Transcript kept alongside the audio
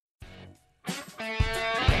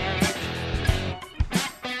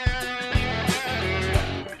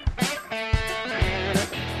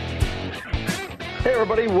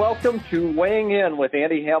everybody. Welcome to Weighing In with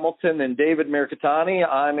Andy Hamilton and David Mirkatani.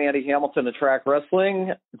 I'm Andy Hamilton of Track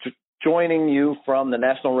Wrestling, joining you from the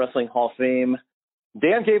National Wrestling Hall of Fame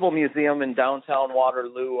Dan Gable Museum in downtown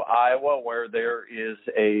Waterloo, Iowa, where there is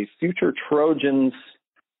a future Trojans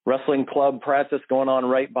wrestling club practice going on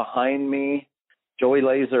right behind me. Joey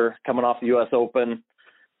Laser, coming off the U.S. Open,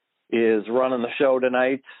 is running the show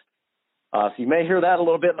tonight. So you may hear that a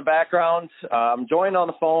little bit in the background. I'm joined on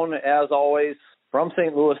the phone, as always, from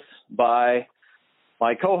St. Louis by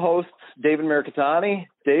my co-host, David Mirkatani.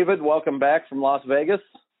 David, welcome back from Las Vegas.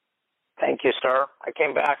 Thank you, sir. I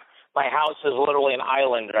came back. My house is literally an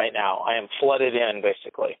island right now. I am flooded in,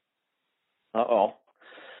 basically. Uh-oh.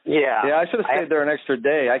 Yeah. Yeah, I should have stayed there an extra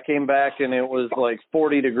day. I came back, and it was like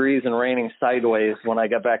 40 degrees and raining sideways when I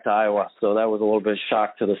got back to Iowa, so that was a little bit of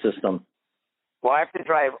shock to the system. Well, I have to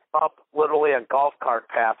drive up literally a golf cart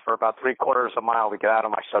path for about 3/4 of a mile to get out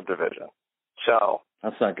of my subdivision. So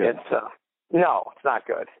that's not good. No, it's not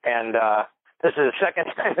good. And this is the second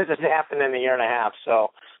time this has happened in a year and a half,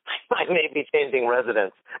 so I may be changing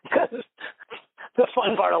residence because the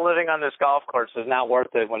fun part of living on this golf course is not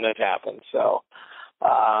worth it when this happens. So,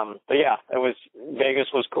 but yeah,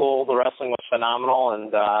 Vegas was cool. The wrestling was phenomenal,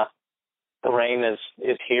 and the rain is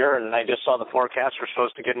here. And I just saw the forecast. We're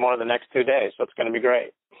supposed to get more the next 2 days, so it's going to be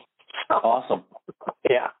great. Awesome.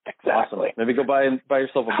 Yeah, exactly. Awesome. Maybe go buy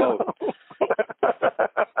yourself a boat.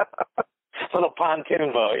 Little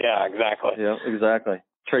pontoon boat. Yeah, exactly. Yeah, exactly.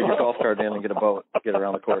 Trade your golf cart in and get a boat. Get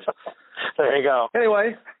around the course. There you go.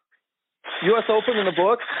 Anyway, U.S. Open in the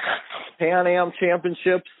books. Pan Am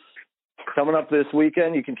Championships coming up this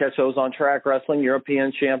weekend. You can catch those on Track Wrestling.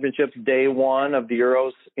 European Championships, day one of the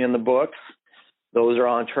Euros in the books. Those are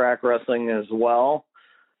on Track Wrestling as well.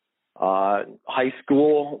 High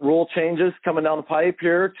school rule changes coming down the pipe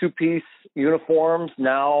here. Two-piece uniforms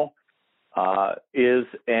now is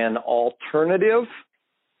an alternative.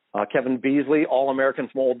 Kevin Beasley, All-American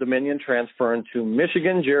from Old Dominion, transferring to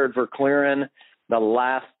Michigan. Jared Verkleren, the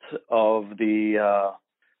last of the,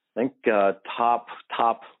 top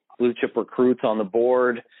blue-chip recruits on the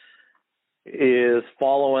board, is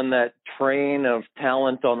following that train of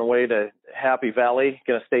talent on the way to Happy Valley,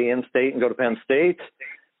 going to stay in-state and go to Penn State.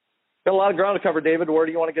 Got a lot of ground to cover, David. Where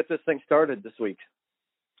do you want to get this thing started this week?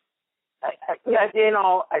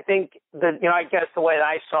 I think I guess the way that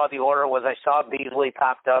I saw the order was I saw Beasley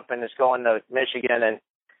popped up and is going to Michigan. And,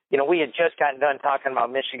 we had just gotten done talking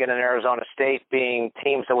about Michigan and Arizona State being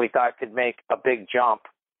teams that we thought could make a big jump.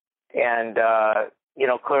 And,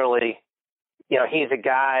 clearly, he's a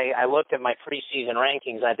guy. I looked at my preseason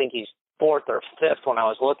rankings. I think he's 4th or 5th when I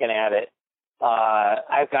was looking at it.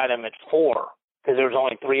 I've got him at 4 because there was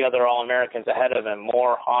only 3 other All-Americans ahead of him,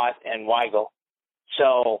 Moore, Hott, and Weigel.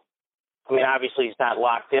 So, obviously he's not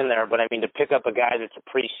locked in there, but to pick up a guy that's a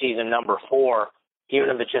preseason number 4, even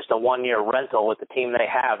if it's just a 1-year rental with the team they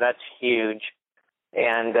have, that's huge.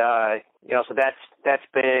 And, so that's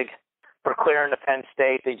big. For clearing to Penn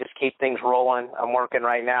State, they just keep things rolling. I'm working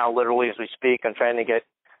right now, literally as we speak. I'm trying to get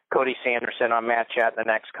Cody Sanderson on Matt Chat in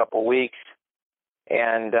the next couple weeks.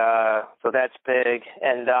 And so that's big.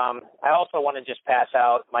 And I also want to just pass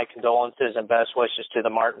out my condolences and best wishes to the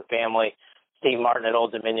Martin family. Steve Martin at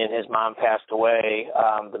Old Dominion, his mom passed away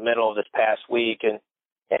the middle of this past week. And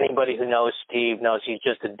anybody who knows Steve knows he's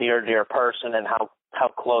just a dear, dear person and how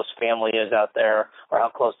close family is out there, or how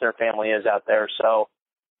close their family is out there. So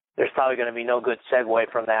there's probably going to be no good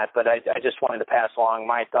segue from that. But I just wanted to pass along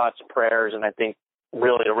my thoughts and prayers, and I think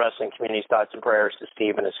really the wrestling community's thoughts and prayers to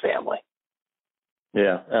Steve and his family.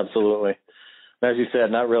 Yeah, absolutely. As you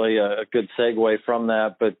said, not really a good segue from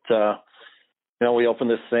that, but, we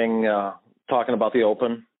opened this thing talking about the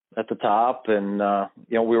Open at the top, and,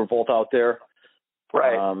 we were both out there.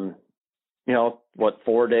 Right.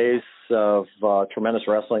 4 days of tremendous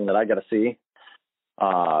wrestling that I got to see.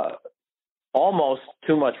 Almost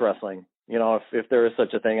too much wrestling, if there is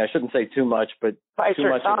such a thing. I shouldn't say too much, but too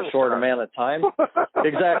much in a short amount of time.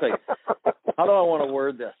 Exactly. How do I want to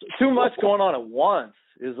word this? Too much going on at once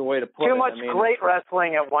is the way to put it. Too much great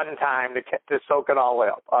wrestling at one time to soak it all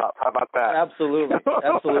up. How about that? Absolutely.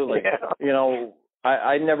 Absolutely. Yeah.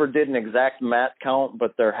 I never did an exact mat count,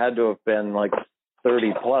 but there had to have been like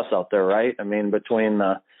 30 plus out there, right? Between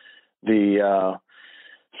the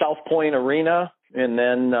South Point Arena and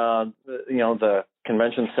then, the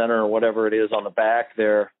convention center or whatever it is on the back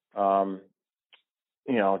there,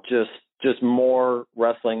 just more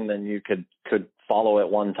wrestling than you could follow at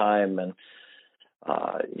one time. And,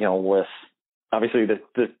 with obviously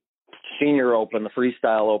the Senior Open, the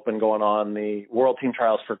Freestyle Open going on, the World Team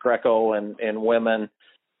Trials for Greco and women,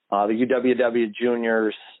 the UWW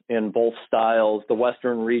Juniors, in both styles, the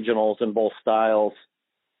Western regionals in both styles,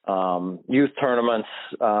 youth tournaments.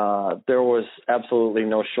 There was absolutely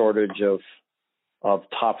no shortage of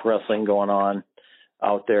top wrestling going on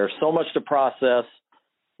out there. So much to process.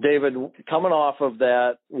 David, coming off of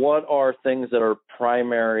that, what are things that are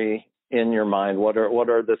primary in your mind? What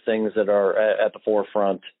are the things that are at the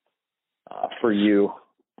forefront for you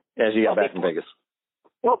as you got back in Vegas?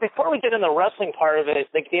 Well, before we get into the wrestling part of it,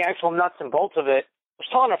 like the actual nuts and bolts of it, I was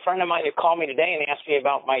telling a friend of mine who called me today and asked me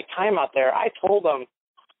about my time out there. I told him,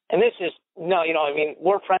 and this is, no, I mean,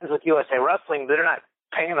 we're friends with USA Wrestling. They're not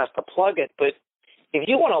paying us to plug it, but if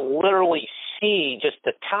you want to literally see just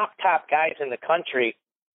the top guys in the country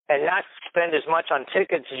and not spend as much on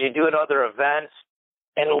tickets as you do at other events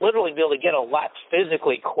and literally be able to get a lot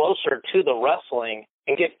physically closer to the wrestling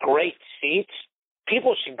and get great seats,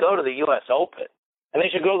 people should go to the U.S. Open, and they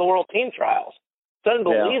should go to the World Team Trials. It's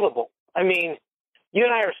unbelievable. Yeah. I mean, you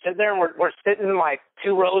and I are sitting there, and we're sitting in like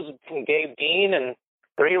 2 rows from Gabe Dean and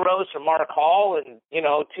 3 rows from Mark Hall and,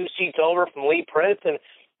 2 seats over from Lee Pritz. And,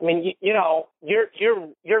 I mean,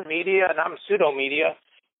 you're media, and I'm pseudo-media,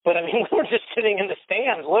 but, I mean, we're just sitting in the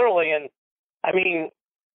stands, literally, and, I mean,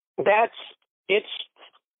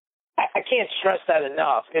 I can't stress that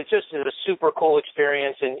enough. It's just a super cool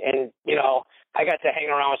experience, and I got to hang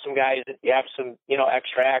around with some guys that you have some,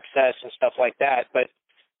 extra access and stuff like that. But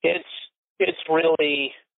it's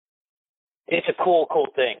really, it's a cool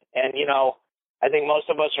thing. And, I think most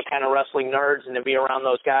of us are kind of wrestling nerds, and to be around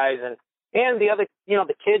those guys. And the other,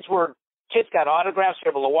 the kids got autographs. They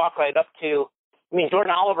were able to walk right up to, I mean,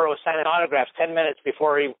 Jordan Oliver was signing autographs 10 minutes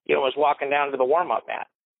before he, was walking down to the warm-up mat.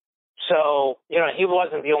 So, he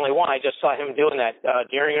wasn't the only one. I just saw him doing that.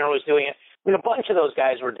 Dieringer was doing it. I mean, a bunch of those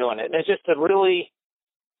guys were doing it. And it's just a really,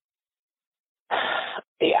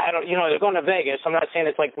 they're going to Vegas. I'm not saying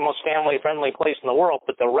it's like the most family-friendly place in the world,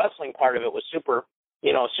 but the wrestling part of it was super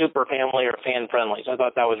family or fan-friendly. So I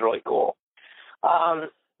thought that was really cool.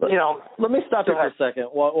 Let me stop you for a second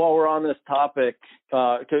while we're on this topic,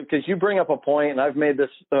 because you bring up a point, and I've made this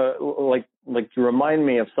like to remind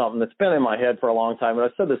me of something that's been in my head for a long time, and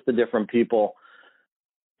I've said this to different people.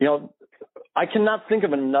 I cannot think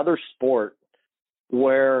of another sport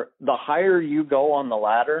where the higher you go on the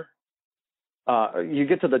ladder, you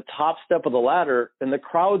get to the top step of the ladder, and the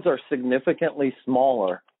crowds are significantly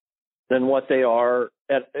smaller than what they are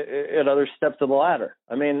at other steps of the ladder.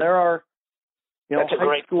 I mean, there are, that's a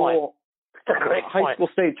great point. High school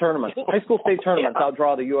state tournaments. High school state tournaments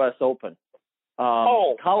outdraw the U.S. Open.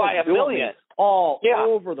 By a million. All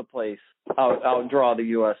over the place outdraw the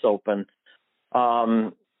U.S. Open.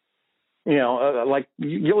 Like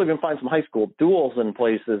you'll even find some high school duels in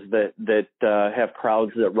places that have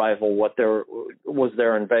crowds that rival what there was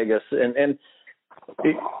there in Vegas.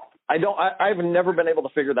 I've never been able to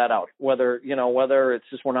figure that out, whether it's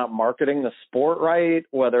just we're not marketing the sport right,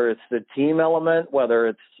 whether it's the team element, whether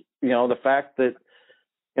it's, the fact that,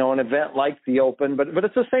 an event like the Open, but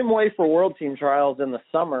it's the same way for World Team Trials in the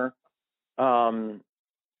summer.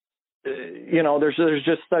 There's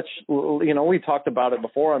just such, we talked about it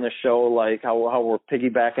before on the show, like how we're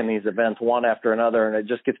piggybacking these events one after another, and it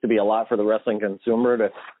just gets to be a lot for the wrestling consumer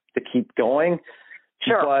to keep going.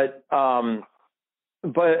 Sure.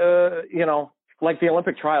 But like the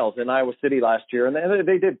Olympic trials in Iowa City last year, and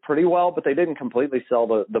they did pretty well, but they didn't completely sell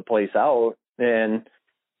the place out. And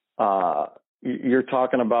you're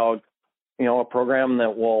talking about, a program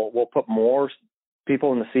that will put more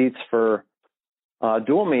people in the seats for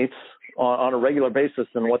dual meets on a regular basis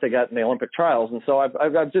than what they got in the Olympic trials. And so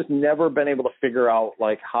I've just never been able to figure out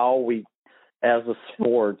like how we, as a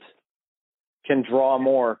sport, can draw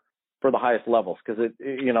more for the highest levels. Because is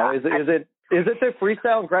it the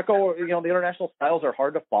freestyle and Greco, the international styles are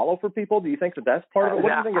hard to follow for people? Do you think that's part of it?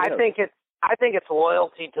 What do you think it is? I think it's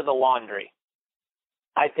loyalty to the laundry.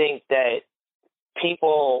 I think that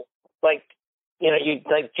people like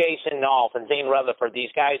Jason Nolf and Zane Rutherford,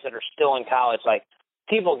 these guys that are still in college, like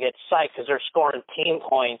people get psyched because they're scoring team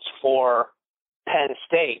points for Penn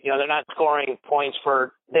State. They're not scoring points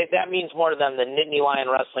for that means more to them than Nittany Lion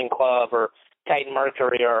Wrestling Club or Titan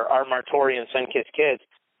Mercury or our Martori and Sunkiss Kids.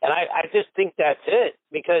 And I just think that's it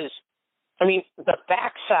because, I mean, the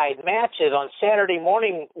backside matches on Saturday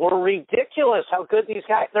morning were ridiculous how good these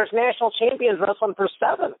guys – there's national champions wrestling for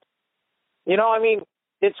 7th.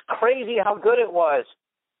 It's crazy how good it was.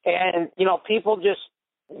 And, people just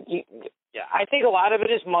I think a lot of it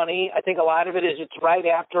is money. I think a lot of it is it's right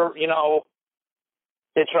after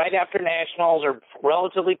nationals or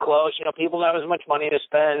relatively close. People don't have as much money to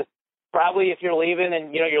spend. Probably if you're leaving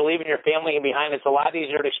and, you're leaving your family behind, it's a lot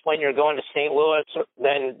easier to explain you're going to St. Louis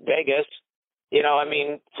than Vegas. I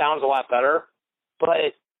mean, sounds a lot better.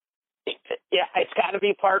 But, it's got to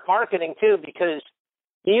be part marketing, too, because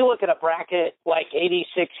you look at a bracket like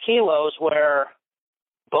 86 kilos where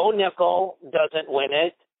Bo Nickel doesn't win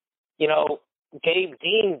it, Gabe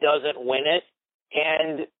Dean doesn't win it,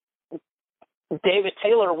 and David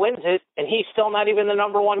Taylor wins it, and he's still not even the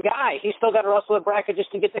number one guy. He's still got to wrestle the bracket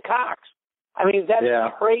just to get to Cox. I mean, that's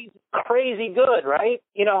crazy good, right?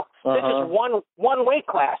 This is one weight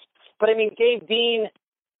class. But, I mean, Gabe Dean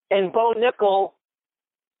and Bo Nickel,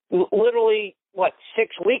 literally,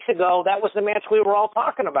 6 weeks ago, that was the match we were all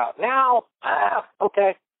talking about. Now,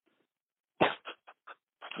 okay.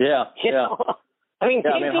 Yeah, I mean,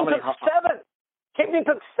 Gabe Dean took 7. Gabe Dean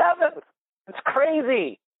took 7. It's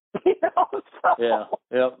crazy. So. Yeah,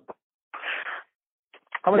 yep.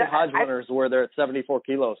 How many Hodge winners were there at 74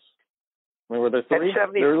 kilos? I mean, were there 3?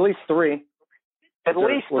 There were at least 3. At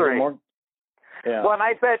least 3. More? Yeah. Well, and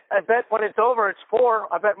I bet when it's over, it's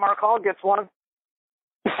 4. I bet Mark Hall gets one.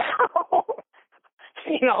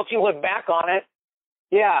 If you look back on it,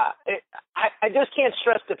 I just can't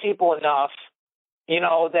stress to people enough,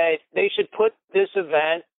 that they should put this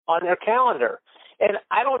event on their calendar. And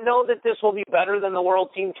I don't know that this will be better than the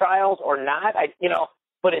World Team Trials or not.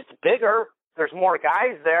 But it's bigger. There's more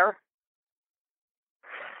guys there.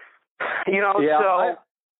 So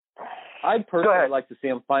I'd personally like to see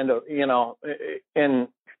them find and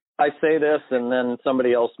I say this, and then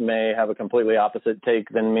somebody else may have a completely opposite take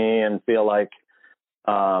than me and feel like,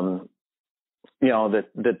 that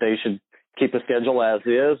they should keep the schedule as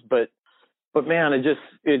is, but man, it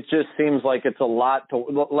just seems like it's a lot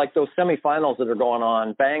to, like those semifinals that are going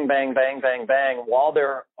on, bang, bang, bang, bang, bang, while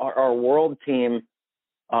there are world team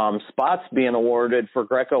spots being awarded for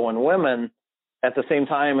Greco and women. At the same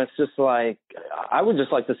time, it's just like, I would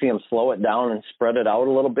just like to see them slow it down and spread it out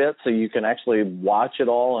a little bit so you can actually watch it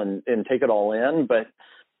all and take it all in. But,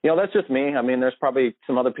 that's just me. I mean, there's probably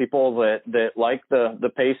some other people that like the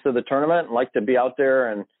pace of the tournament and like to be out there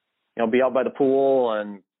and, be out by the pool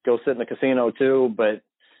and go sit in the casino too. But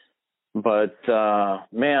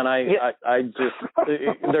man, I just,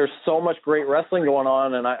 there's so much great wrestling going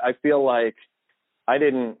on. And I feel like I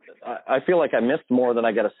feel like I missed more than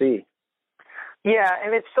I got to see. Yeah,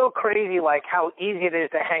 and it's so crazy, like, how easy it is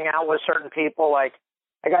to hang out with certain people. Like,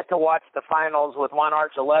 I got to watch the finals with Juan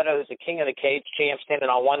Archuleta, who's the King of the Cage champ, standing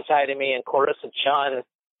on one side of me, and Clarissa Chun,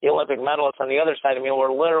 the Olympic medalist, on the other side of me.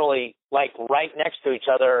 We're literally, like, right next to each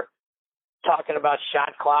other talking about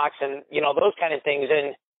shot clocks and, those kind of things.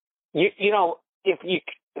 And,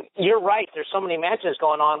 you're right, there's so many matches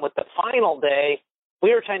going on. With the final day,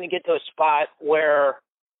 we were trying to get to a spot where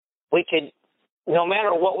we could, no matter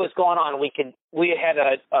what was going on, we had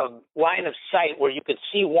a line of sight where you could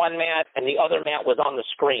see one mat and the other mat was on the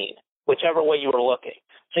screen, whichever way you were looking.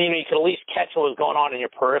 So, you could at least catch what was going on in your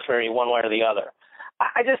periphery one way or the other.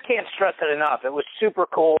 I just can't stress it enough. It was super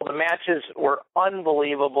cool. The matches were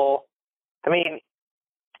unbelievable. I mean,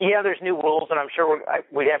 there's new rules, and I'm sure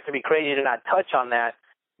we'd have to be crazy to not touch on that.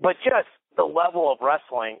 But just the level of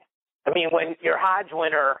wrestling. I mean, when your Hodge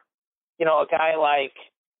winner, a guy like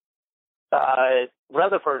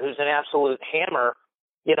Rutherford, who's an absolute hammer,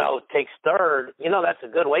 takes third, that's a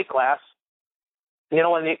good weight class.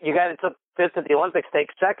 When you guy that took 5th at the Olympics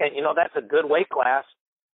takes 2nd, that's a good weight class.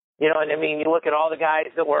 And I mean, you look at all the guys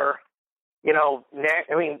that were,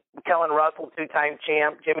 Kellen Russell, 2-time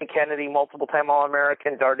champ, Jimmy Kennedy, multiple-time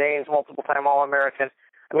All-American, Dardanes, multiple-time All-American.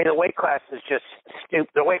 I mean, the weight class is just stupid.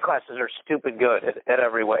 The weight classes are stupid good at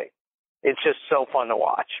every weight. It's just so fun to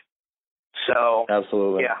watch. So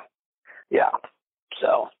absolutely. Yeah.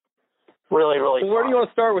 So, really, really. So where do you want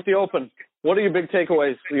to start with the Open? What are your big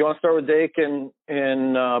takeaways? You want to start with Dake and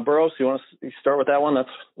Burroughs? You want to start with that one? That's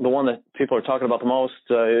the one that people are talking about the most,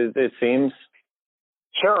 it seems.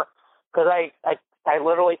 Sure, because I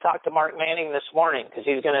literally talked to Mark Manning this morning because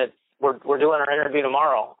he's going to – we're doing our interview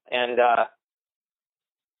tomorrow. And, I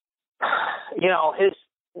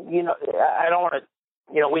don't want to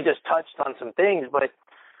 – we just touched on some things, but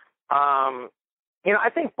I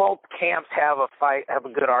think both camps have a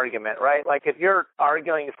good argument, right? Like, if you're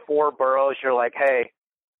arguing for Burroughs, you're like, hey,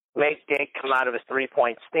 make Dake come out of his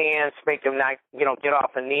 3-point stance, make him not, get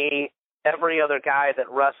off a knee. Every other guy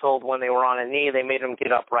that wrestled when they were on a knee, they made him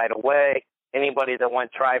get up right away. Anybody that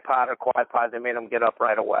went tripod or quad pod, they made him get up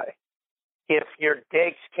right away. If you're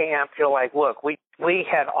Dake's camp, you're like, look, we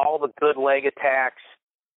had all the good leg attacks.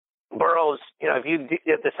 Burroughs,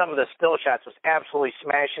 if some of the still shots was absolutely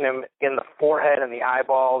smashing him in the forehead and the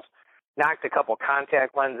eyeballs, knocked a couple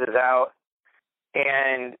contact lenses out,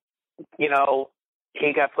 and, he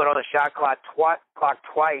got put on the shot clock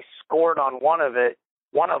twice, scored on one of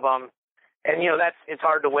them, And it's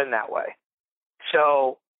hard to win that way.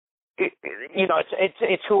 So,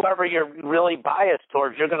 it's whoever you're really biased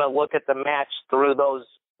towards. You're going to look at the match through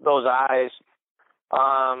those eyes.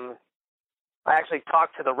 I actually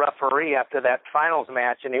talked to the referee after that finals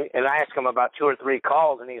match, and I asked him about 2 or 3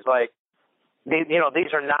 calls, and he's like,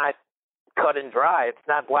 these are not cut and dry. It's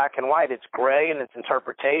not black and white. It's gray, and it's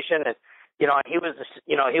interpretation. And he was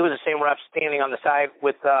the same ref standing on the side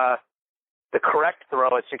with the correct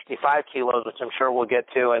throw at 65 kilos, which I'm sure we'll get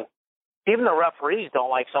to. And even the referees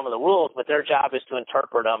don't like some of the rules, but their job is to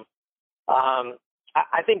interpret them.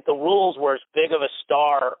 I think the rules were as big of a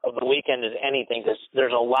star of the weekend as anything, because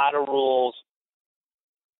there's a lot of rules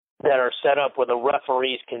that are set up where the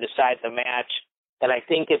referees can decide the match. And I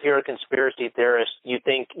think if you're a conspiracy theorist, you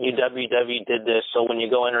think UWW did this, so when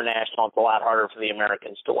you go international, it's a lot harder for the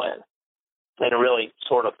Americans to win. And it really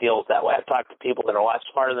sort of feels that way. I've talked to people that are a lot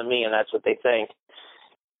smarter than me, and that's what they think.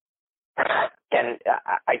 And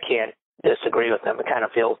I can't disagree with them. It kind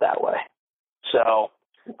of feels that way. So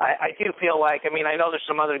I do feel like, I know there's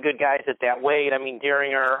some other good guys at that weight.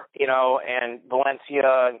 Dieringer, and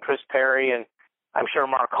Valencia and Chris Perry, and I'm sure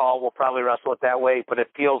Mark Hall will probably wrestle it that way, but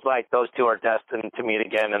it feels like those two are destined to meet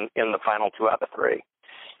again in the final 2 out of 3.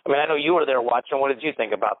 I know you were there watching. What did you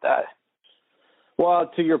think about that?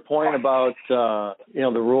 Well, to your point about, the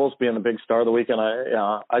rules being the big star of the weekend,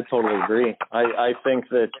 I totally agree. I think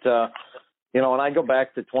that, when I go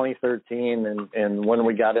back to 2013 and when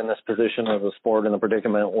we got in this position of the sport and the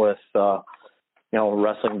predicament with,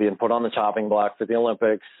 wrestling being put on the chopping block for the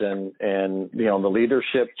Olympics and the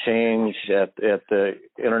leadership change at the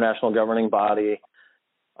international governing body,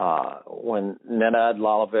 when Nenad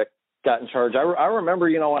Lalovic got in charge. I remember,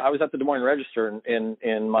 I was at the Des Moines Register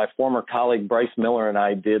and my former colleague Bryce Miller and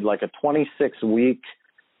I did like a 26-week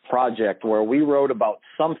project where we wrote about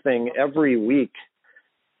something every week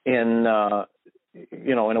in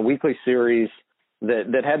a weekly series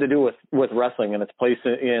that had to do with wrestling and its place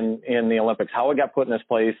in the Olympics, how it got put in this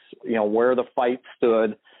place, where the fight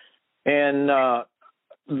stood. And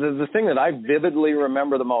the thing that I vividly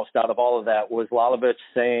remember the most out of all of that was Lalovic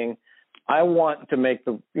saying, I want to make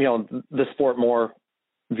the sport more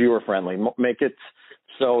viewer friendly, make it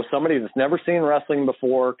so somebody that's never seen wrestling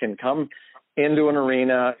before can come into an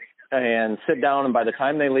arena and sit down, and by the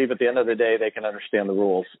time they leave at the end of the day, they can understand the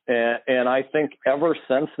rules. And I think ever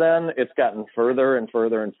since then, it's gotten further and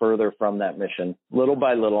further and further from that mission, little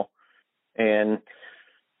by little. And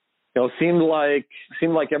seemed like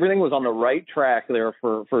everything was on the right track there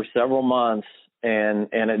for several months, and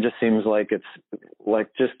it just seems like it's like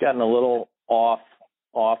just gotten a little off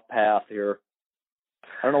path here.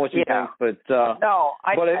 I don't know what you think, but no,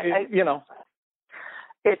 but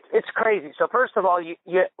it's crazy. So first of all,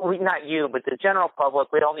 not you, but the general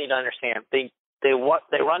public, we all need to understand. They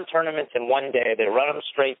run tournaments in one day. They run them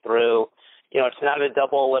straight through. It's not a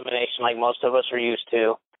double elimination like most of us are used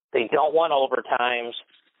to. They don't want overtimes.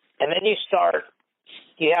 And then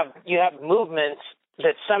you have movements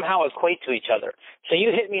that somehow equate to each other. So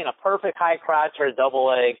you hit me in a perfect high crotch or a double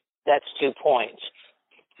leg, that's 2 points.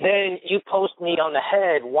 Then you post me on the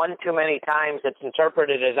head one too many times, that's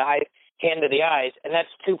interpreted as hand to the eyes, and that's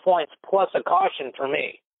 2 points plus a caution for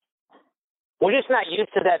me. We're just not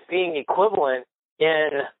used to that being equivalent in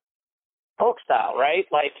folk style, right?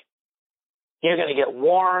 Like, you're going to get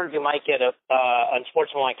warned, you might get a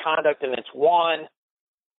unsportsmanlike conduct, and it's 1.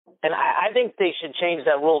 And I think they should change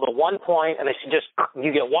that rule to 1 point, and they should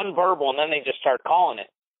you get 1 verbal, and then they just start calling it.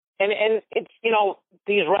 And it's,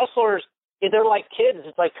 these wrestlers, they're like kids.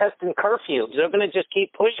 It's like testing curfew. They're going to just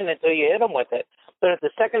keep pushing it till you hit them with it. But if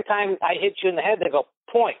the second time I hit you in the head, they go,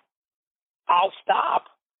 point. I'll stop.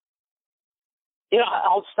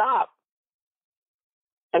 I'll stop.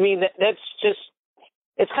 That's just,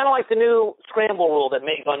 it's kind of like the new scramble rule that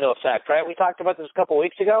may go into effect, right? We talked about this a couple of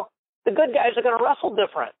weeks ago. The good guys are going to wrestle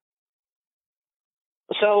different.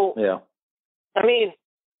 So, yeah.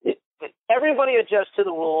 Everybody adjusts to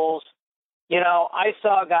the rules. I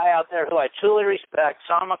saw a guy out there who I truly respect,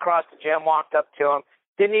 saw him across the gym, walked up to him,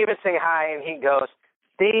 didn't even say hi, and he goes,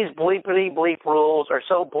 these bleepity bleep rules are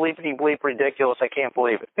so bleepity bleep ridiculous, I can't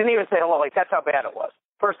believe it. Didn't even say hello, like that's how bad it was.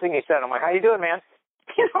 First thing he said, I'm like, how you doing, man?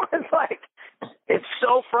 It's like, it's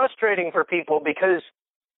so frustrating for people because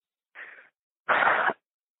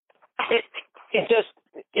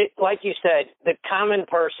it like you said, the common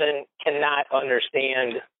person cannot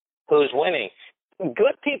understand who's winning.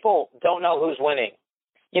 Good people don't know who's winning.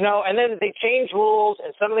 And then they change rules,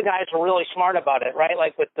 and some of the guys are really smart about it, right?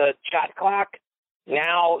 Like with the shot clock.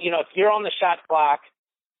 Now, if you're on the shot clock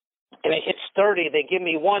and it hits 30, they give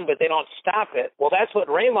me 1, but they don't stop it. Well, that's what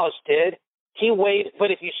Ramos did. he waited,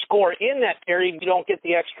 but if you score in that period, you don't get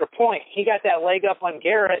the extra point. He got that leg up on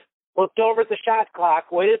Garrett, looked over at the shot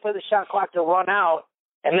clock, waited for the shot clock to run out,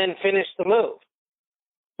 and then finished the move.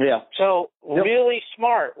 Yeah. So really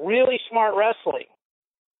smart wrestling,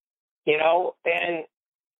 and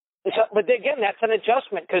so, but again, that's an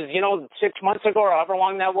adjustment because, 6 months ago or however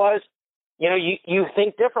long that was, you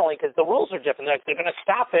think differently because the rules are different. They're going to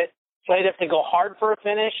stop it, so I'd have to go hard for a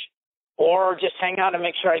finish or just hang out and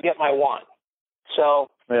make sure I get my one. So,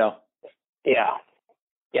 yeah.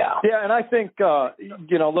 And I think,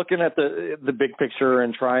 looking at the big picture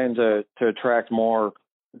and trying to attract more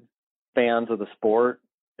fans of the sport,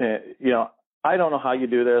 I don't know how you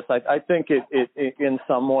do this. I think it in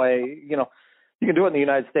some way, you can do it in the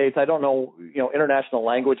United States. I don't know, international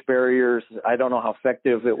language barriers. I don't know how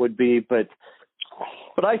effective it would be, but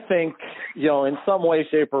I think, in some way,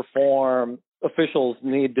 shape, or form, officials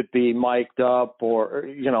need to be mic'd up or,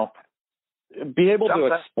 be able to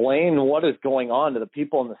explain what is going on to the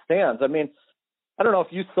people in the stands. I mean, I don't know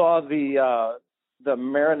if you saw the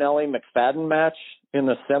Marinelli-McFadden match in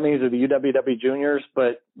the semis of the UWW Juniors,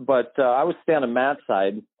 but I was standing Matt's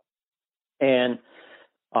side, and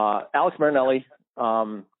Alex Marinelli,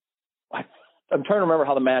 I'm trying to remember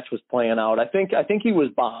how the match was playing out. I think he was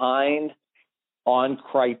behind on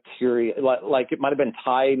criteria, like it might have been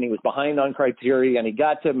tied, and he was behind on criteria, and he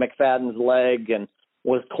got to McFadden's leg and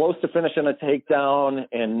was close to finishing a takedown,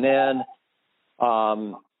 and then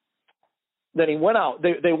he went out.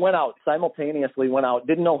 They went out simultaneously. Went out.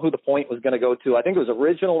 Didn't know who the point was going to go to. I think it was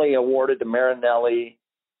originally awarded to Marinelli,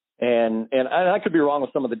 and I could be wrong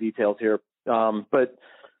with some of the details here. But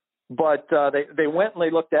they went and they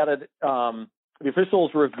looked at it. The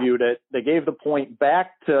officials reviewed it. They gave the point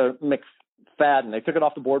back to McFadden. They took it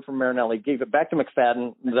off the board from Marinelli, gave it back to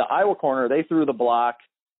McFadden. The Iowa corner, they threw the block.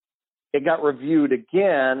 It got reviewed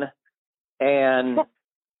again, and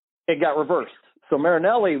it got reversed. So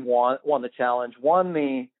Marinelli won the challenge, won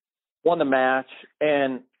the match,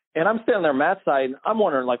 and I'm standing there on Matt's side, and I'm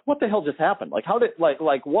wondering, like, what the hell just happened? Like, how did like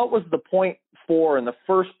what was the point for in the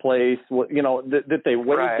first place? That they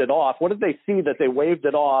waved it off. What did they see that they waved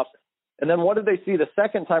it off? And then what did they see the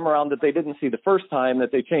second time around that they didn't see the first time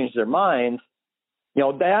that they changed their minds?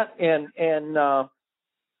 That and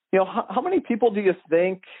how many people do you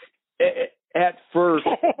think at first,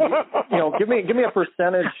 give me a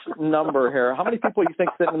percentage number here. How many people you think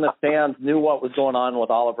sitting in the stands knew what was going on with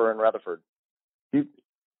Oliver and Rutherford?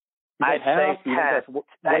 I'd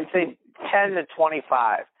say 10 to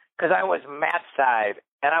 25 because I was Matt's side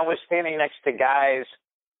and I was standing next to guys.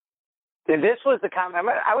 And this was the comment.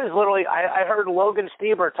 I was literally, I heard Logan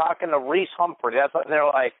Stieber talking to Reese Humphrey. They're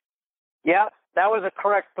like, yeah, that was a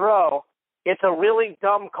correct throw. It's a really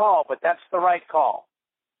dumb call, but that's the right call.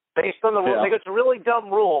 Based on the rule, I think it's a really dumb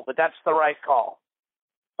rule, but that's the right call.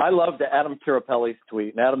 I loved Adam Tirapelli's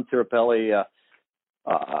tweet. And Adam Tirapelli,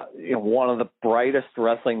 one of the brightest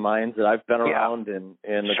wrestling minds that I've been around in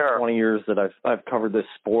the 20 years that I've covered this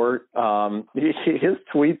sport. His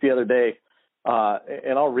tweet the other day,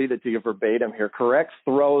 and I'll read it to you verbatim here. Correct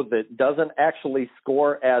throw that doesn't actually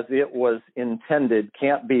score as it was intended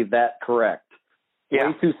can't be that correct. Yeah.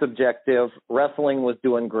 Way too subjective. Wrestling was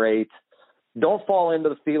doing great. Don't fall into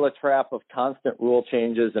the FILA trap of constant rule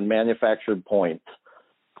changes and manufactured points.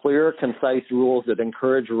 Clear, concise rules that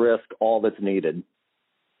encourage risk, all that's needed.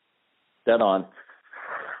 Dead on.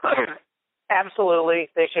 Absolutely.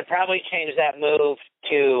 They should probably change that move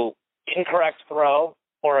to incorrect throw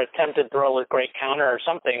or attempted throw with great counter or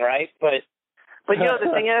something, right? But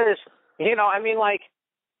the thing is,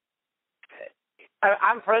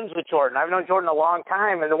 I'm friends with Jordan. I've known Jordan a long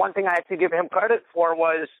time, and the one thing I have to give him credit for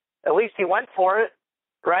was at least he went for it,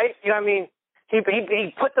 right? He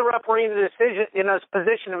put the referee in his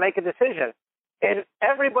position to make a decision, and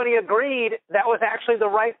everybody agreed that was actually the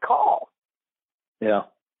right call. Yeah.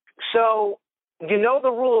 So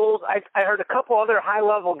the rules. I heard a couple other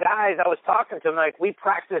high-level guys. I was talking to them like, we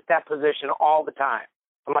practice that position all the time.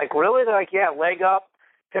 I'm like, really? They're like, yeah, leg up,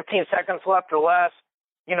 15 seconds left or less.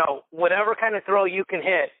 Whatever kind of throw you can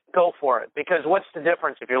hit, go for it. Because what's the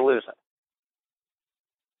difference if you're losing?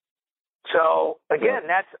 So, again,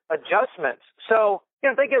 that's adjustments. So,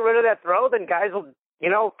 if they get rid of that throw, then guys will,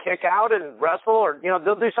 kick out and wrestle or,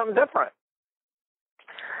 they'll do something different.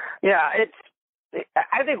 Yeah,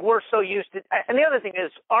 I think we're so used to, and the other thing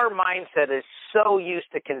is our mindset is so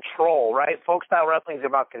used to control, right? Folk style wrestling is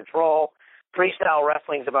about control. Freestyle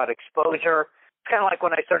wrestling is about exposure. It's kind of like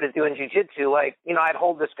when I started doing jiu-jitsu, I'd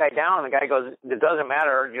hold this guy down and the guy goes, it doesn't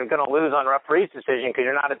matter. You're going to lose on referee's decision because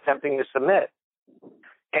you're not attempting to submit.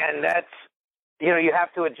 And that's, you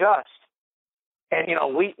have to adjust. And,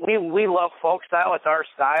 we love folk style. It's our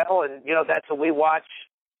style. And, that's what we watch,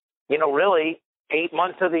 really 8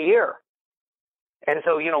 months of the year. And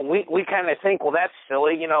so, we kind of think, well, that's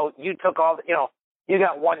silly. You took all, you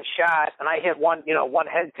got one shot and I hit one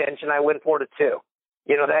head pinch and I win 4-2.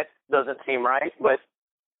 That doesn't seem right, but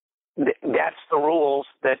that's the rules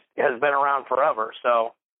that has been around forever.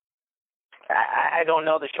 So I don't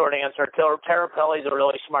know the short answer. Terrapelli's a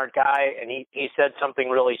really smart guy, and he said something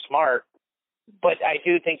really smart. But I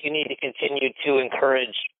do think you need to continue to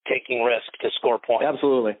encourage taking risks to score points.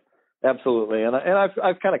 Absolutely. And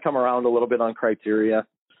I've kind of come around a little bit on criteria.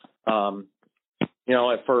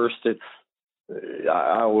 At first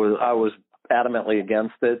I was adamantly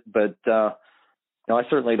against it, but I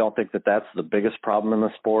certainly don't think that that's the biggest problem in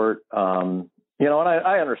the sport. And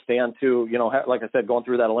I understand too, like I said, going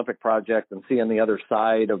through that Olympic project and seeing the other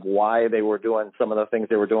side of why they were doing some of the things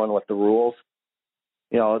they were doing with the rules.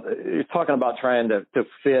 You're talking about trying to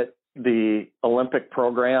fit the Olympic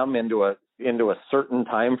program into a certain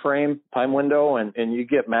time window, and you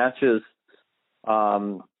get matches,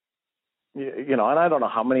 and I don't know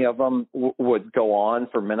how many of them would go on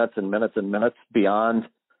for minutes and minutes and minutes beyond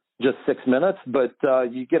just 6 minutes, but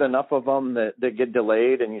you get enough of them that get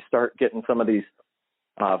delayed, and you start getting some of these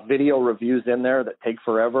video reviews in there that take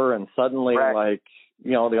forever, and suddenly, right.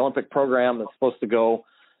 The Olympic program that's supposed to go,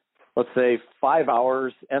 let's say 5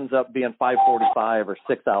 hours, ends up being 5:45 or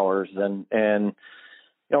 6 hours, and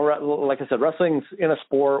like I said, wrestling's in a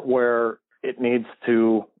sport where it needs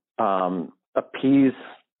to appease,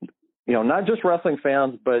 not just wrestling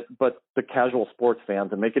fans, but the casual sports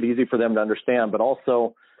fans, and make it easy for them to understand, but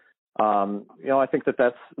also. I think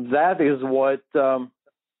that is what the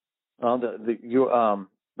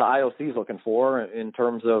IOC is looking for in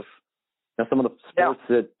terms of some of the sports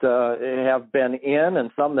that have been in and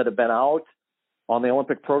some that have been out on the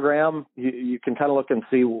Olympic program. You can kind of look and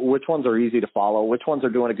see which ones are easy to follow, which ones are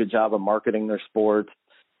doing a good job of marketing their sport,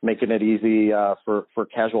 making it easy for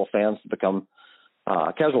casual fans to become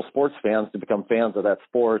casual sports fans to become fans of that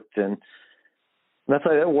sport, and that's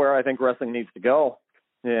where I think wrestling needs to go.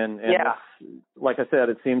 And like I said,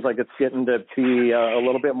 it seems like it's getting to be a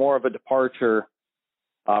little bit more of a departure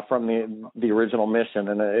from the original mission.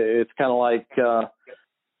 And it's kind of like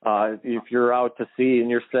if you're out to sea and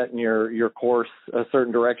you're setting your course a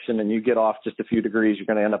certain direction and you get off just a few degrees, you're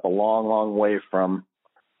going to end up a long, long way from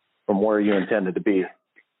where you intended to be.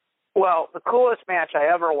 Well, the coolest match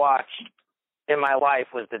I ever watched in my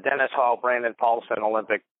life was the Dennis Hall, Brandon Paulson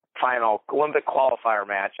Olympic qualifier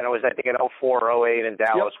match, and it was, I think, in 04 or 08 in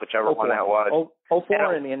Dallas, whichever 04. One that was.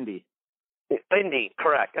 04 in Indy. Indy,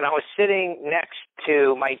 correct. And I was sitting next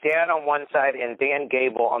to my dad on one side and Dan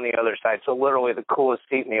Gable on the other side, so literally the coolest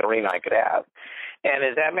seat in the arena I could have. And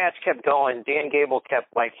as that match kept going, Dan Gable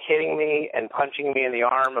kept hitting me and punching me in the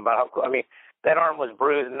arm about how, that arm was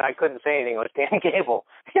bruised and I couldn't say anything. It was Dan Gable,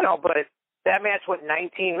 but that match went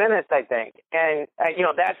 19 minutes, I think. And,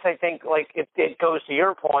 that's, I think, it goes to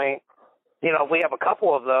your point, we have a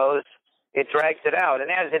couple of those, it drags it out.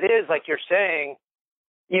 And as it is, like you're saying,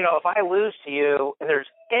 if I lose to you and there's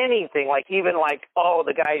anything,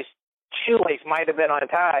 the guy's shoelace might have been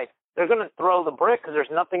untied, they're going to throw the brick because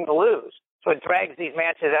there's nothing to lose. So it drags these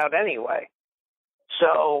matches out anyway.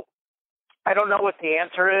 So I don't know what the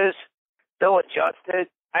answer is. They'll adjust it.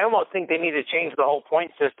 I almost think they need to change the whole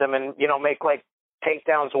point system and, make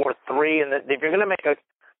takedowns worth 3. And if you're going to make a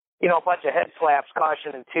bunch of head slaps,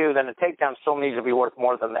 caution and 2, then the takedown still needs to be worth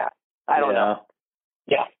more than that. I don't know.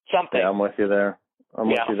 Yeah, something. Yeah, I'm with you there.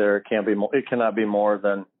 With you there. It can't be more. It cannot be more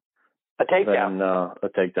than a takedown. A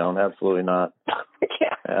takedown. Absolutely not.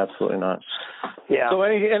 Yeah. Absolutely not. Yeah. So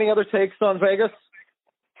any other takes on Vegas?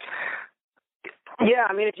 Yeah,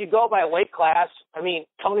 if you go by weight class,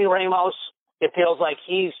 Tony Ramos, it feels like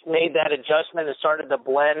he's made that adjustment and started to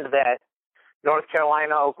blend that North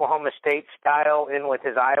Carolina, Oklahoma State style in with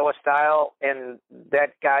his Iowa style, and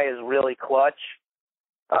that guy is really clutch.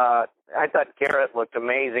 I thought Garrett looked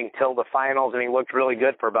amazing till the finals, and he looked really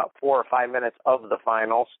good for about 4 or 5 minutes of the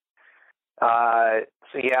finals. That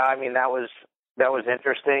was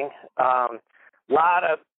interesting. Lot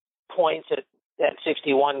of points at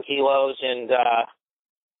 61 kilos, and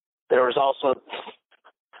there was also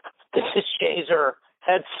the Shazer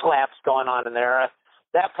head slaps going on in there.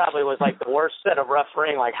 That probably was the worst set of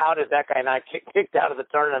refereeing. How did that guy not get kicked out of the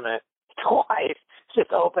tournament twice?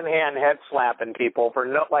 Just open hand head slapping people for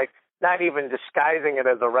not even disguising it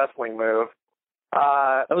as a wrestling move.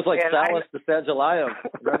 That was Salas to Sajalayev.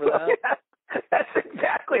 Remember that? Yeah, that's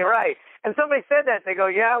exactly right. And somebody said that. They go,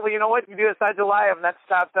 yeah, well, you know what? You do a Sajalayev and that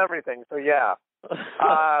stops everything. So, yeah.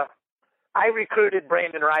 I recruited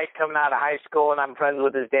Brandon Wright coming out of high school, and I'm friends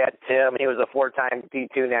with his dad, Tim. He was a 4-time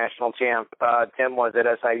D2 national champ. Tim was at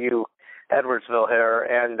SIU Edwardsville here.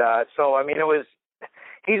 And so, I mean,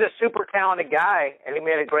 he's a super talented guy, and he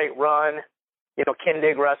made a great run. You know,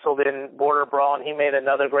 Kindig wrestled in Border Brawl, and he made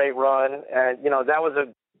another great run. And, you know,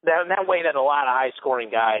 that weighted a lot of high-scoring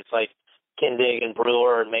guys like Kindig and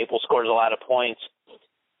Brewer, and Maple scores a lot of points.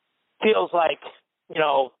 Feels like, you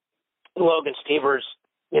know, Logan Stevers,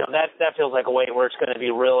 you know, that feels like a weight where it's going to be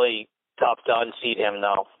really tough to unseat him,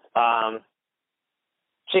 though.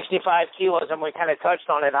 65 kilos, and we kind of touched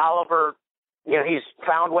on it. Oliver, you know, he's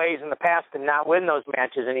found ways in the past to not win those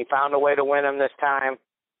matches, and he found a way to win them this time.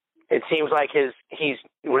 It seems like he's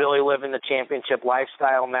really living the championship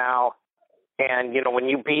lifestyle now. And, you know, when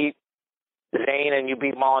you beat Zane and you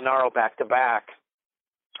beat Molinaro back-to-back,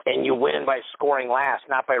 and you win by scoring last,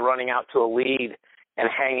 not by running out to a lead and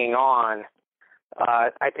hanging on,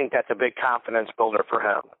 I think that's a big confidence builder for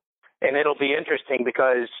him. And it'll be interesting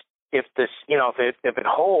because if this, you know, if it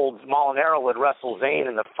holds, Molinaro would wrestle Zane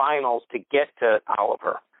in the finals to get to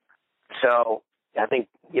Oliver. So I think,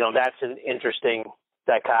 you know, that's an interesting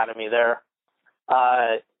dichotomy there.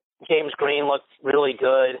 James Green looked really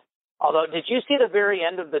good. Although, did you see the very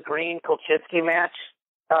end of the Green-Kolchitsky match?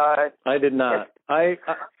 I did not. I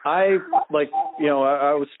like, you know,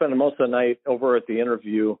 I was spending most of the night over at the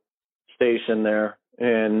interview station there,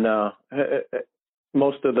 and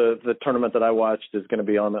most of the tournament that I watched is going to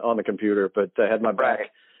be on the computer. But I had my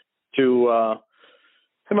back to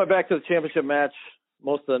the championship match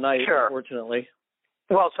most of the night, unfortunately.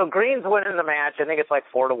 Well, so Green's winning the match. I think it's like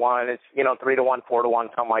 4-1. It's, you know, 3-1,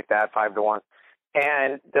 4-1, something like that, 5-1.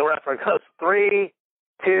 And the referee goes 3,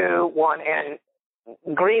 2, 1, and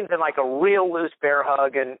Green's in like a real loose bear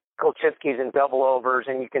hug, and Kolchitsky's in double overs,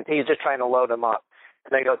 and you can see he's just trying to load him up.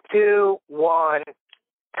 And they go 2, 1,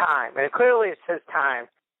 time, and clearly it's his time.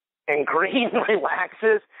 And Green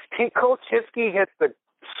relaxes, and Kolchitsky hits the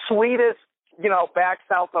sweetest, you know, back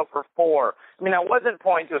salto for 4. I mean, that wasn't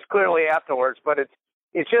point; it was clearly afterwards, but it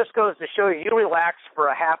just goes to show you relax for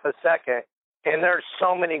a half a second, and there's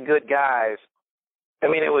so many good guys. I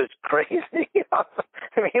mean, it was crazy. You know?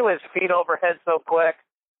 I mean, he was feet overhead so quick.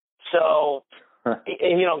 So,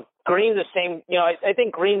 you know, Green's the same. You know, I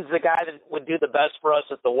think Green's the guy that would do the best for us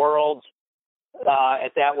at the Worlds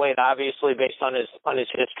at that weight, obviously, based on his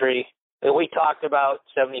history. And we talked about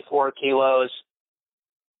 74 kilos,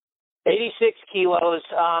 86 kilos.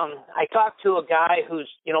 I talked to a guy who's,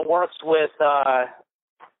 you know, works with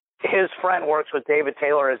his friend works with David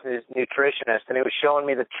Taylor as his nutritionist, and he was showing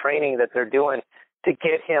me the training that they're doing to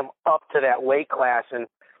get him up to that weight class. And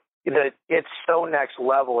it's so next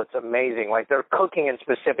level. It's amazing. Like, they're cooking in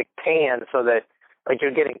specific pans so that, like,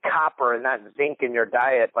 you're getting copper and not zinc in your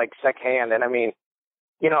diet, like secondhand. And I mean,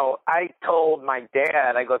 you know, I told my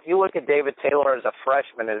dad, I go, if you look at David Taylor as a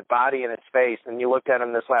freshman, his body and his face, and you looked at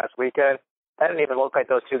him this last weekend, that didn't even look like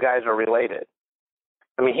those two guys are related.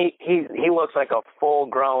 I mean, he looks like a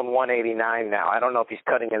full-grown 189 now. I don't know if he's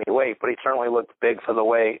cutting any weight, but he certainly looked big for the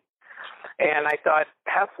weight. And I thought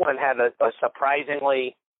Heflin had a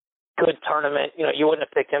surprisingly good tournament. You know, you wouldn't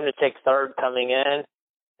have picked him to take third coming in.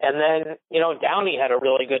 And then, you know, Downey had a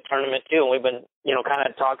really good tournament too. And we've been, you know, kind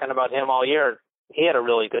of talking about him all year. He had a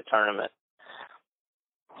really good tournament.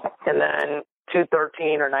 And then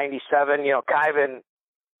 213 or 97, you know, Kyvan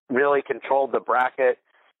really controlled the bracket.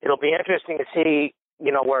 It'll be interesting to see,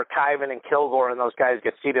 you know, where Kyvan and Kilgore and those guys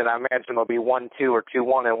get seated. I imagine it'll be 1-2 or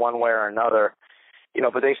 2-1 in one way or another. You know,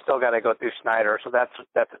 but they still got to go through Snyder, so that's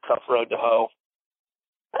a tough road to hoe.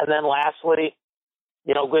 And then lastly,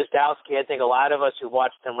 you know, Gwiazdowski, I think a lot of us who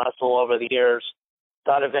watched him wrestle over the years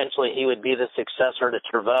thought eventually he would be the successor to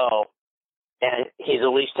Tervel, and he's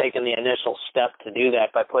at least taken the initial step to do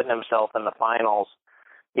that by putting himself in the finals,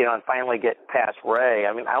 you know, and finally getting past Ray.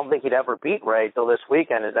 I mean, I don't think he'd ever beat Ray till this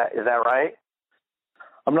weekend. Is that right?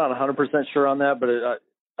 I'm not 100% sure on that, but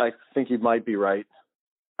I think you might be right.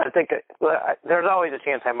 I think there's always a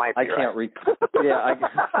chance I might be right. I can't read. Yeah.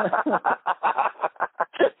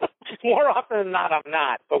 More often than not, I'm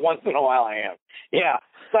not, but once in a while I am. Yeah.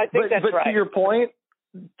 So I think that's right.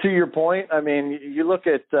 To your point, I mean, you look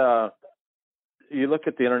at the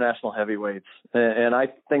international heavyweights, and I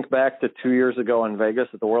think back to 2 years ago in Vegas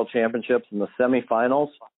at the World Championships in the semifinals.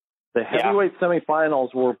 The heavyweight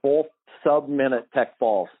semifinals were both sub-minute tech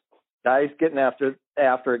falls. Guys getting after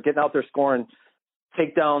it, getting out there scoring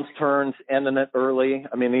takedowns, turns, ending it early.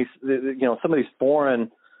 I mean, some of these foreign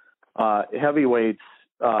heavyweights,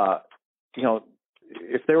 you know,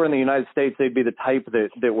 if they were in the United States, they'd be the type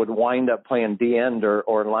that would wind up playing D end or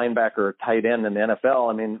linebacker or tight end in the NFL.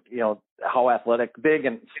 I mean, how athletic, big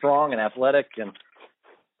and strong and athletic, and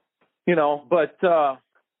but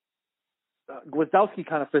Gwiazdowski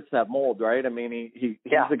kind of fits that mold, right? I mean, he's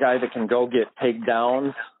a guy that can go get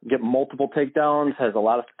takedowns, get multiple takedowns, has a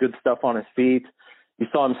lot of good stuff on his feet. You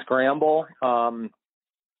saw him scramble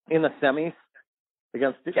in the semis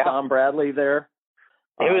against Dom Bradley there.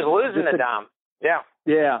 He was losing to Dom. Yeah.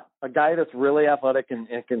 Yeah, a guy that's really athletic and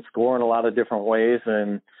can score in a lot of different ways.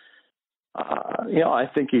 And, I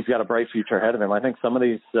think he's got a bright future ahead of him. I think some of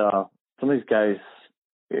these guys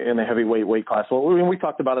in the heavyweight weight class, well, we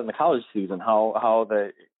talked about it in the college season, how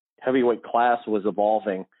the heavyweight class was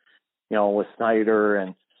evolving, with Snyder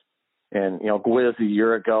and Gwiz a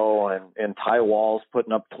year ago and Ty Walls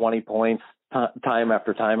putting up 20 points time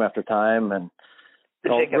after time after time. And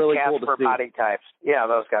really cool to see. Body types. Yeah,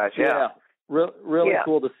 those guys. Yeah. Really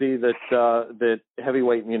cool to see that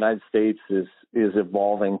heavyweight in the United States is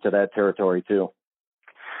evolving to that territory too.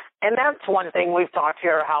 And that's one thing we've talked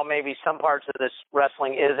here, how maybe some parts of this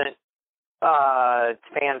wrestling isn't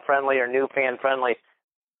fan-friendly or new fan-friendly.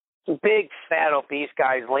 Big, fat, obese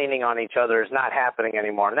guys leaning on each other is not happening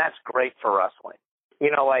anymore, and that's great for wrestling.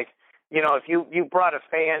 If you brought a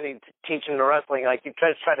fan and teach him the wrestling, like you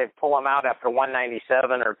try to pull him out after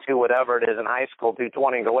 197 or 2, whatever it is in high school,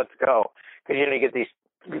 220, and go, let's go. Because you get these,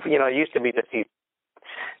 it used to be just these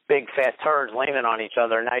big, fat turds leaning on each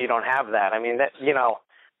other. Now you don't have that. I mean,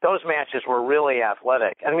 those matches were really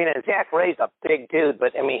athletic. I mean, and Zach Ray's a big dude,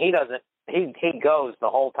 but I mean, he goes the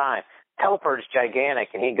whole time. Telford's gigantic,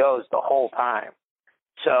 and he goes the whole time.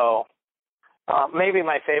 So maybe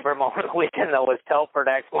my favorite moment of the weekend, though, was Telford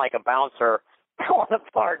acting like a bouncer, pulling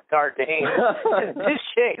apart Dardane and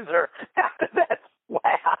Shazer after that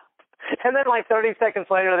slap. And then, 30 seconds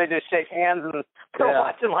later, they just shake hands and they're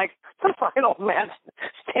watching, the final match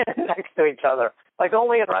standing next to each other.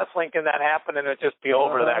 Only in wrestling can that happen and it just be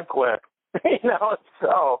over that quick.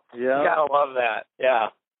 So you gotta love that. Yeah.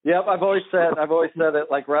 Yep, I've always said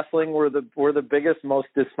that wrestling we're the biggest, most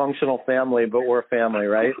dysfunctional family, but we're a family,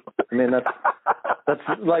 right? I mean that's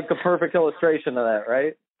like the perfect illustration of that,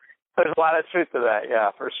 right? There's a lot of truth to that,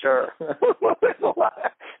 yeah, for sure.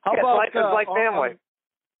 How about life is like family?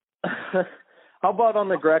 How about on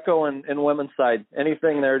the Greco and women's side?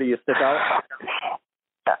 Anything there? Do you stick out?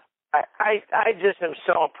 I just am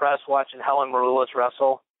so impressed watching Helen Maroulis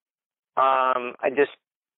wrestle.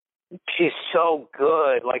 She's so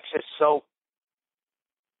good.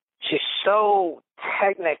 She's so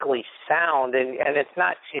technically sound, and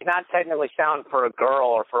she's not technically sound for a girl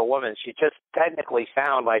or for a woman. She's just technically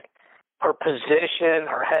sound. Her position,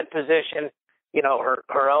 her head position,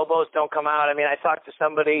 her elbows don't come out. I mean, I talked to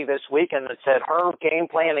somebody this weekend that said her game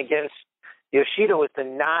plan against Yoshida was to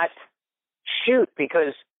not shoot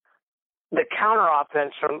because the counter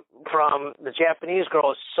offense from the Japanese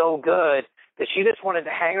girl is so good that she just wanted to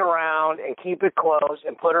hang around and keep it close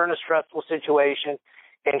and put her in a stressful situation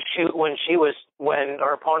and shoot when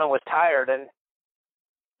her opponent was tired. And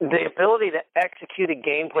the ability to execute a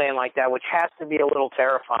game plan like that, which has to be a little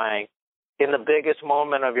terrifying in the biggest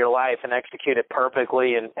moment of your life, and execute it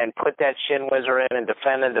perfectly and put that shin whizzer in and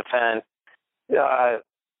defend.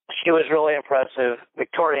 She was really impressive.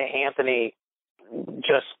 Victoria Anthony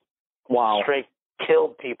just straight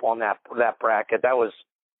killed people in that bracket.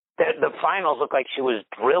 The finals looked like she was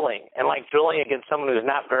drilling, and drilling against someone who's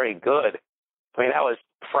not very good. I mean, that was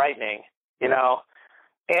frightening, And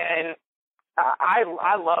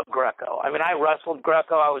I love Greco. I mean, I wrestled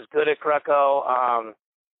Greco. I was good at Greco.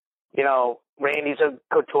 Randy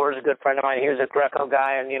Couture is a good friend of mine. He was a Greco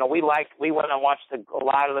guy, and we went and watched a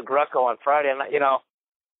lot of the Greco on Friday. And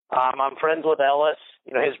I'm friends with Ellis.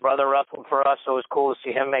 His brother wrestled for us, so it was cool to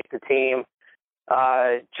see him make the team.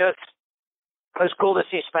 It was cool to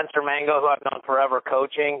see Spencer Mango, who I've known forever,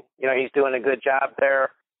 coaching. He's doing a good job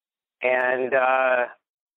there. And I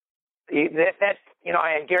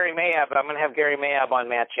had Gary Mayab. I'm going to have Gary Mayab on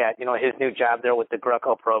Matt Chat. His new job there with the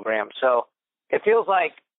Greco program. So it feels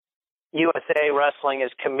like USA Wrestling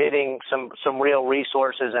is committing some real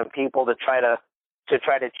resources and people to try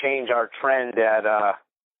to change our trend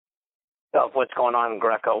of what's going on in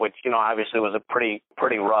Greco, which obviously was a pretty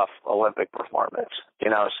rough Olympic performance.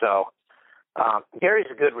 So Gary's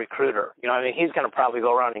a good recruiter. He's going to probably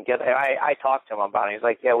go around and get. I talked to him about it. He's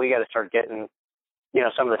like, yeah, we got to start getting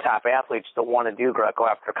some of the top athletes to want to do Greco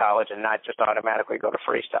after college and not just automatically go to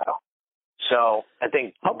freestyle. So I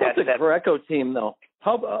think how about the Greco team though?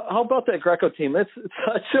 How about that Greco team? It's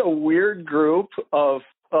such a weird group of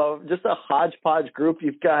just a hodgepodge group.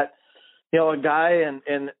 You've got a guy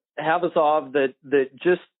in Havasov that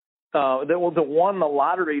just that won the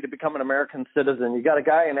lottery to become an American citizen. You got a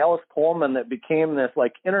guy in Ellis Coleman that became this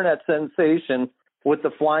like internet sensation with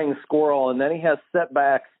the flying squirrel, and then he has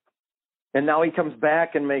setbacks, and now he comes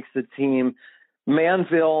back and makes the team.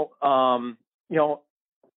 Manville,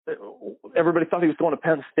 everybody thought he was going to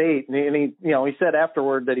Penn State, and he said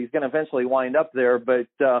afterward that he's going to eventually wind up there, but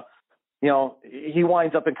he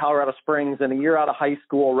winds up in Colorado Springs, and a year out of high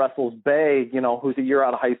school wrestles Bay, who's a year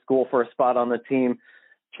out of high school for a spot on the team.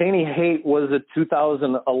 Cheney Haight was a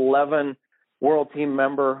 2011 World Team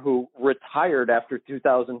member who retired after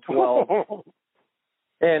 2012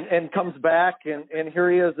 and comes back, and here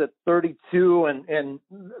he is at 32, and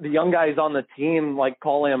the young guys on the team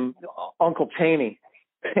call him Uncle Cheney.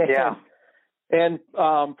 Yeah. And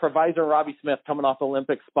provisor Robbie Smith coming off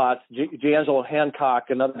Olympic spots, D'Angelo Hancock,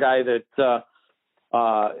 another guy that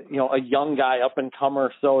a young guy, up and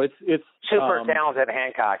comer. So it's super talented.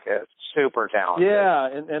 Hancock is super talented. Yeah,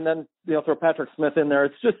 and then throw Patrick Smith in there.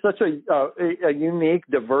 It's just such a unique,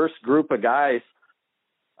 diverse group of guys.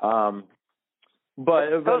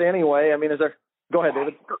 But anyway, I mean, go ahead,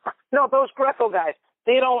 David. No, those Greco guys,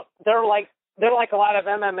 they're like a lot of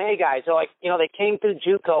MMA guys. They're like, they came through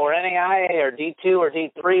JUCO or NAIA or D2 or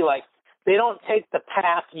D3. Like, they don't take the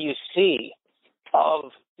path you see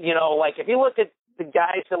of, if you look at the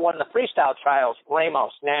guys that won the freestyle trials,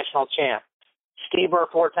 Ramos, national champ. Stieber,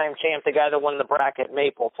 4-time champ, the guy that won the bracket,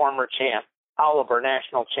 Maple, former champ. Oliver,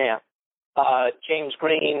 national champ. James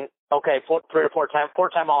Green, 3 or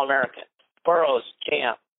 4-time All-American. Burroughs,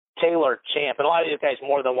 champ. Taylor, champ. And a lot of these guys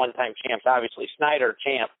more than one-time champs, obviously. Snyder,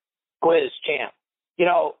 champ. Quiz, champ.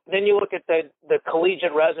 Then you look at the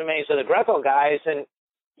collegiate resumes of the Greco guys, and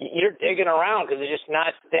you're digging around because it's just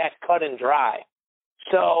not that cut and dry.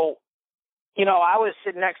 So, I was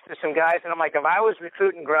sitting next to some guys, and I'm like, if I was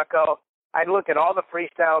recruiting Greco, I'd look at all the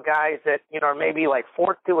freestyle guys that, are maybe like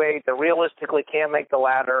 4th to 8th, that realistically can't make the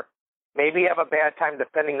ladder, maybe have a bad time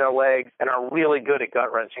defending their legs, and are really good at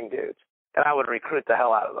gut-wrenching dudes. And I would recruit the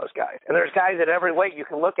hell out of those guys. And there's guys at every weight you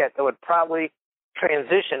can look at that would probably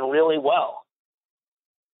transition really well.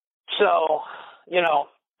 So,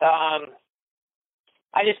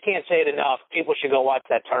 I just can't say it enough. People should go watch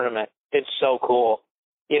that tournament. It's so cool.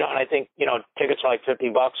 And I think, tickets are like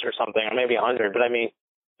 $50 or something, or maybe 100, but I mean,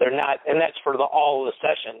 they're not, and that's for all of the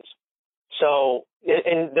sessions. So,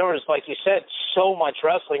 and there was, like you said, so much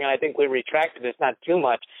wrestling, and I think we retracted it's not too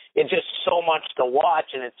much. It's just so much to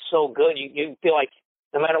watch, and it's so good. You feel like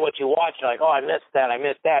no matter what you watch, you're like, oh, I missed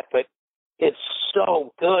that. But it's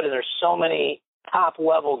so good, and there's so many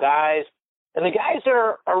top-level guys. And the guys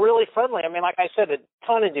are really friendly. I mean, like I said, a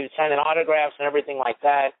ton of dudes signing autographs and everything like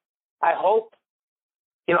that. I hope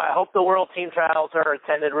the World Team Trials are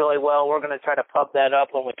attended really well. We're going to try to pump that up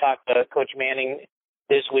when we talk to Coach Manning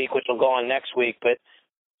this week, which will go on next week. But,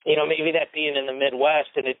 maybe that being in the Midwest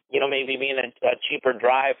and it, maybe being a cheaper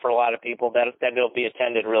drive for a lot of people, that it'll be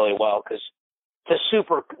attended really well because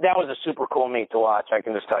that was a super cool meet to watch. I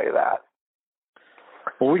can just tell you that.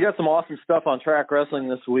 Well, we got some awesome stuff on track wrestling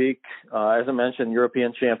this week. As I mentioned,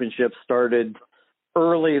 European Championships started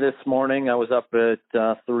early this morning. I was up at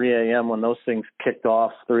 3 a.m. when those things kicked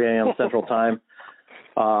off, 3 a.m. Central Time.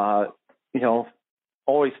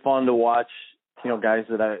 Always fun to watch, guys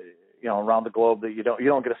that around the globe that you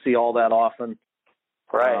don't get to see all that often.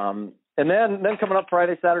 Right. And then coming up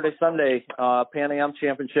Friday, Saturday, Sunday, Pan Am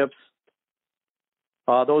Championships.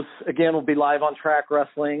 Those, again, will be live on Track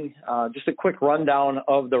Wrestling. Just a quick rundown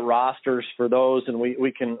of the rosters for those, and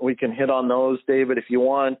we can hit on those, David, if you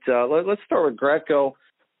want. Let's start with Greco.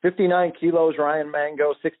 59 kilos, Ryan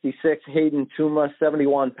Mango. 66, Hayden Tuma.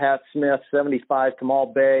 71, Pat Smith. 75, Kamal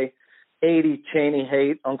Bay. 80, Cheney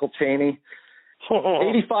Haight, Uncle Cheney.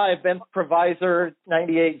 85, Ben Provisor.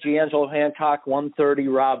 98, D'Angelo Hancock. 130,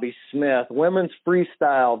 Robbie Smith. Women's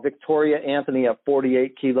freestyle, Victoria Anthony at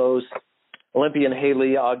 48 kilos. Olympian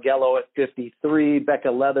Haley Augello at 53,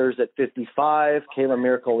 Becca Leathers at 55, Kayla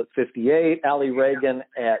Miracle at 58, Allie Reagan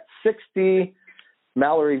at 60,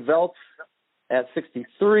 Mallory Veltz at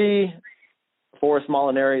 63, Forrest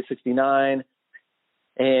Molinari at 69,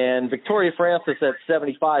 and Victoria Francis at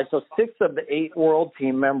 75. So 6 of the 8 World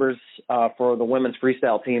Team members for the women's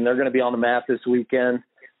freestyle team, they're going to be on the mat this weekend.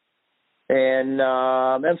 And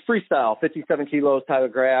men's freestyle, 57 kilos, Tyler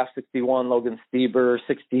Graff. 61, Logan Stieber.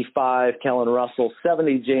 65, Kellen Russell.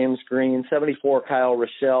 70, James Green. 74, Kyle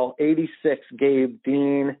Rochelle. 86, Gabe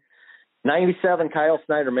Dean. 97, Kyle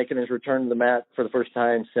Snyder making his return to the mat for the first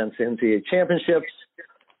time since NCAA Championships.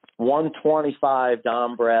 125,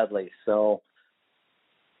 Dom Bradley. So,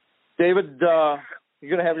 David, you're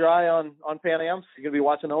going to have your eye on Pan Ams? You're going to be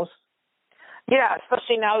watching those? Yeah,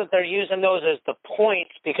 especially now that they're using those as the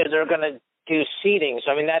points because they're going to do seeding.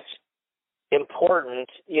 So, I mean, that's important,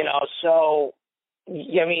 So,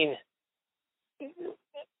 I mean,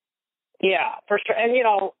 yeah, for sure. And,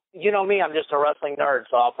 me, I'm just a wrestling nerd,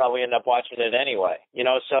 so I'll probably end up watching it anyway,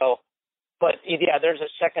 So, but, yeah, there's a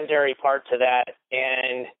secondary part to that.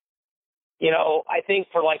 And, I think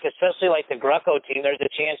for, especially the Greco team, there's a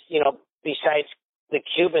chance, besides the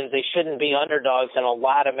Cubans, they shouldn't be underdogs in a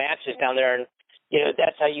lot of matches down there. And,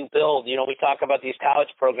 that's how you build. We talk about these college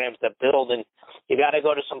programs that build, and you got to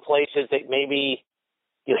go to some places that maybe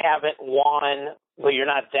you haven't won, but you're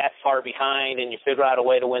not that far behind, and you figure out a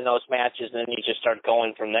way to win those matches, and then you just start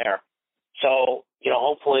going from there. So,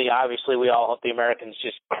 hopefully, obviously, we all hope the Americans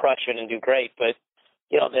just crush it and do great, but,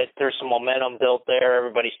 that there's some momentum built there.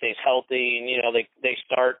 Everybody stays healthy, and, they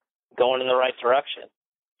start going in the right direction.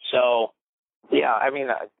 So, yeah, I mean,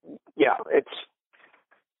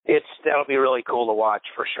 it's that'll be really cool to watch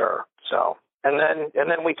for sure. So, and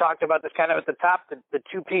then we talked about this kind of at the top. The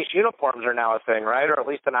two-piece uniforms are now a thing, right? Or at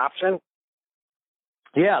least an option.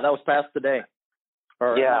 Yeah, that was passed today,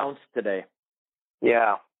 or announced today.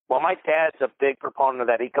 Yeah. Well, my dad's a big proponent of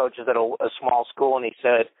that. He coaches at a small school, and he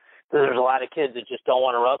said there's a lot of kids that just don't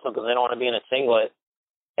want to wrestle because they don't want to be in a singlet.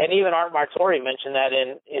 And even Art Martori mentioned that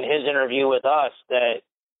in his interview with us that,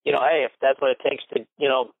 hey, if that's what it takes to,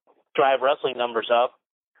 drive wrestling numbers up,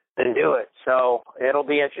 then do it. So it'll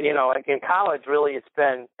be interesting. In college, really, it's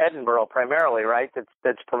been Edinboro primarily, right?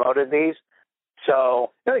 That's promoted these.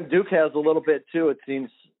 So I think Duke has a little bit too. It seems,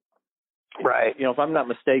 right? If I'm not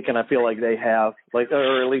mistaken, I feel like they have,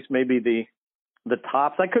 or at least maybe the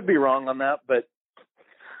tops. I could be wrong on that, but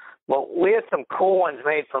well, we had some cool ones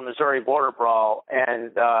made from Missouri Border Brawl,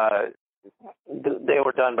 and they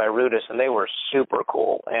were done by Rudis, and they were super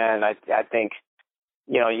cool. And I think.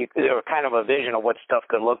 They were kind of a vision of what stuff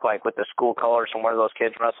could look like with the school colors and where those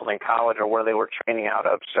kids wrestled in college or where they were training out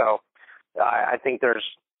of. So I think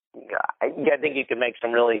I think you could make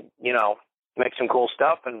some really, make some cool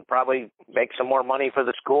stuff and probably make some more money for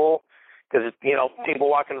the school because, people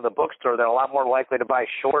walk into the bookstore, they're a lot more likely to buy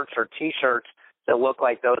shorts or T-shirts that look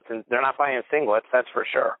like those, and they're not buying singlets, that's for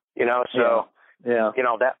sure. So, yeah.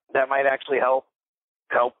 That might actually help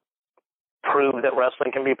prove that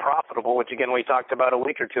wrestling can be profitable, which again we talked about a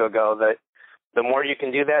week or two ago, that the more you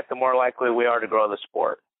can do that, the more likely we are to grow the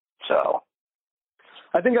sport. So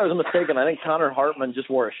I think I was mistaken. I think Connor Hartman just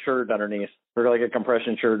wore a shirt underneath, or like a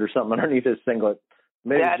compression shirt or something underneath his singlet.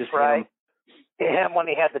 Maybe that's just right. Him when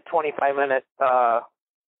he had the 25-minute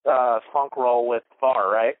funk roll with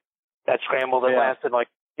Farr, right? That scramble that lasted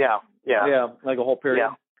yeah, like a whole period.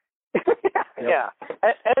 Yeah.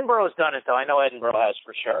 Edinboro's done it though. I know Edinboro has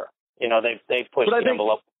for sure. They've pushed the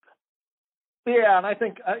envelope. Yeah, and I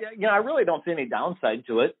think, I really don't see any downside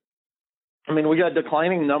to it. I mean, we got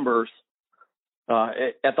declining numbers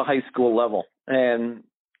at the high school level. And,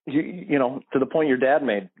 to the point your dad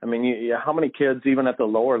made, I mean, how many kids, even at the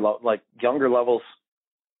lower, younger levels,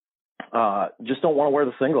 just don't want to wear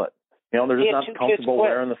the singlet? They're just not comfortable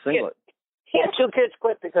wearing the singlet. He had 2 kids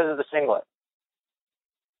quit because of the singlet.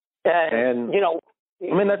 And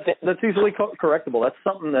I mean, that's easily correctable. That's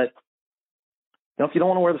something that, if you don't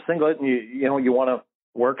want to wear the singlet and you want to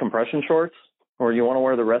wear compression shorts, or you want to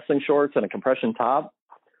wear the wrestling shorts and a compression top,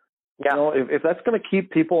 if that's going to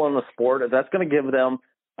keep people in the sport, if that's going to give them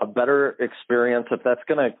a better experience, if that's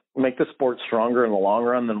going to make the sport stronger in the long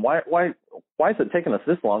run, then why is it taking us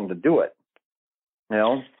this long to do it?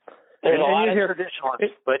 There's a lot of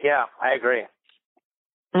traditionalists, but yeah, I agree.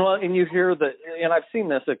 Well, and you hear that, and I've seen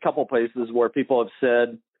this at a couple places where people have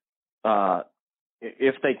said,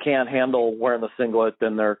 if they can't handle wearing the singlet,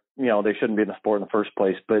 then they shouldn't be in the sport in the first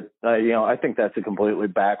place. But I think that's a completely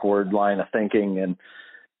backward line of thinking.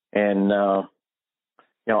 And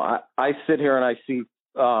I sit here and I see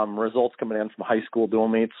results coming in from high school dual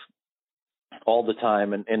meets all the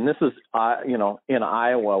time, and this is in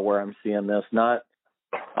Iowa where I'm seeing this, not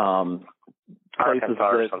places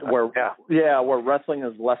where wrestling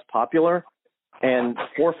is less popular and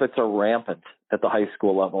forfeits are rampant at the high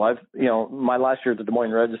school level. My last year at the Des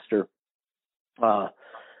Moines Register,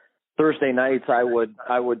 Thursday nights I would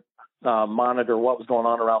monitor what was going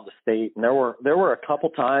on around the state, and there were a couple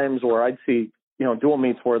times where I'd see dual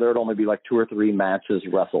meets where there'd only be 2 or 3 matches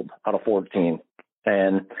wrestled out of 14,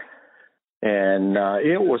 and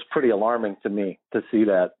it was pretty alarming to me to see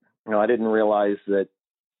that. I didn't realize that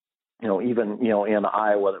even in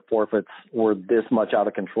Iowa that forfeits were this much out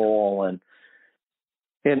of control, and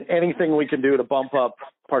anything we can do to bump up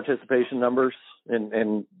participation numbers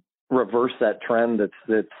and reverse that trend that's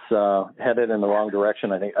headed in the wrong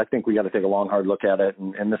direction, I think we got to take a long, hard look at it.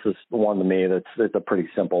 And this is one to me that's a pretty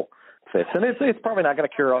simple fix. And it's probably not going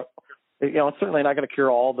to cure, it's certainly not going to cure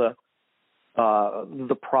all the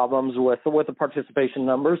problems with the participation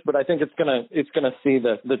numbers, but I think it's gonna see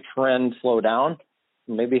the trend slow down,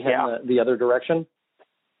 maybe head in the other direction.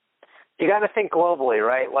 You got to think globally,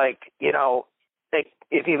 right? Like,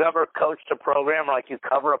 if you've ever coached a program or like you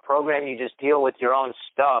cover a program, you just deal with your own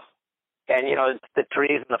stuff. And, it's the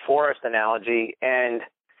trees and the forest analogy. And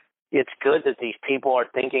it's good that these people are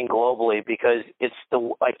thinking globally, because it's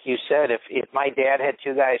like you said, if my dad had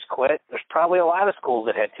 2 guys quit, there's probably a lot of schools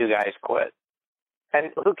that had 2 guys quit.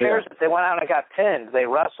 And who cares if they went out and got pinned? They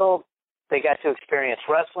wrestled. They got to experience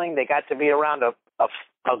wrestling. They got to be around a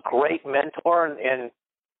great mentor and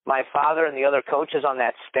my father and the other coaches on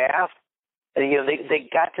that staff. And, they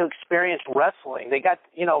got to experience wrestling. They got,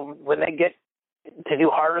 when they get to do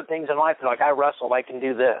harder things in life, they're like, I wrestled, I can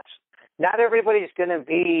do this. Not everybody's going to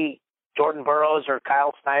be Jordan Burroughs or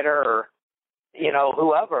Kyle Snyder or,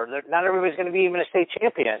 whoever. Not everybody's going to be even a state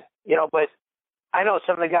champion, but I know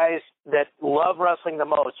some of the guys that love wrestling the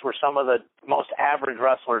most were some of the most average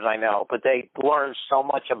wrestlers I know, but they learned so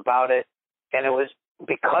much about it. And it was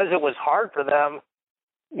because it was hard for them,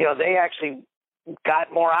 they actually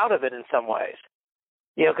got more out of it in some ways,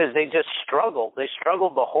 because they just struggled. They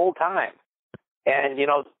struggled the whole time. And,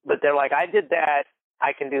 but they're like, I did that.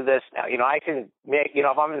 I can do this now. I can make,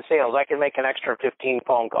 if I'm in sales, I can make an extra 15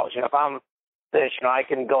 phone calls. If I'm this, I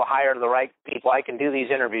can go hire the right people. I can do these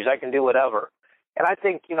interviews. I can do whatever. And I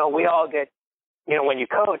think, we all get, when you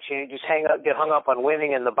coach, you just get hung up on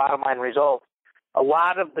winning and the bottom line result. A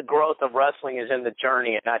lot of the growth of wrestling is in the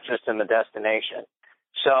journey and not just in the destination.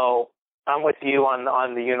 So I'm with you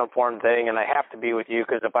on the uniform thing, and I have to be with you,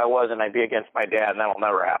 because if I wasn't, I'd be against my dad, and that'll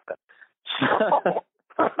never happen. So,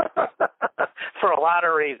 for a lot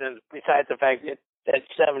of reasons, besides the fact that at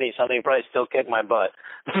 70-something, he'd probably still kick my butt.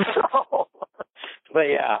 So, but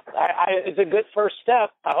yeah, it's a good first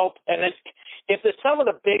step, I hope. And if some of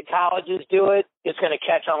the big colleges do it, it's going to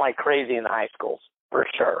catch on like crazy in the high schools, for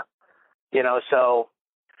sure. So,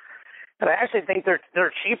 and I actually think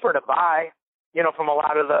they're cheaper to buy, from a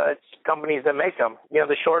lot of the companies that make them.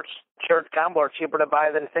 The shirt combo are cheaper to buy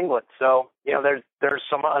than singlets. So, there's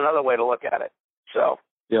another way to look at it. So.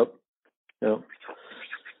 Yep.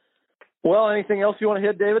 Well, anything else you want to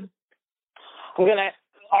hit, David? I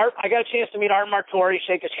got a chance to meet Art Martori,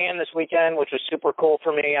 shake his hand this weekend, which was super cool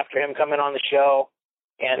for me after him coming on the show.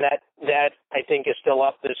 And that I think is still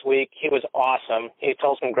up this week. He was awesome. He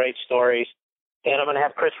told some great stories. And I'm going to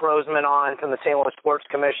have Chris Roseman on from the St. Louis Sports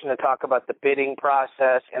Commission to talk about the bidding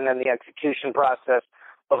process and then the execution process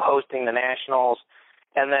of hosting the Nationals.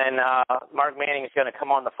 And then Mark Manning is going to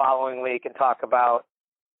come on the following week and talk about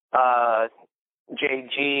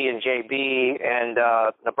JG and JB and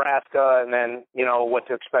Nebraska, and then, what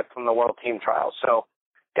to expect from the World Team Trials. So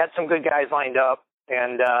got some good guys lined up,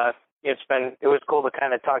 and it was cool to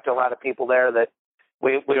kind of talk to a lot of people there that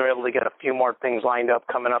we were able to get a few more things lined up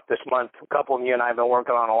coming up this month. A couple of you and I have been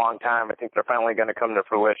working on a long time. I think they're finally going to come to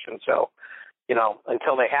fruition. So,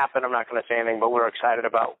 until they happen, I'm not going to say anything, but we're excited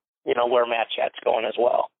about, where Matt Chat's going as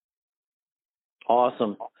well.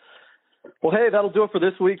 Awesome. Well, hey, that'll do it for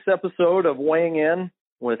this week's episode of Weighing In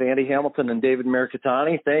with Andy Hamilton and David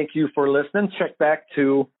Mirikitani. Thank you for listening. Check back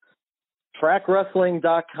to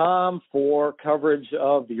trackwrestling.com for coverage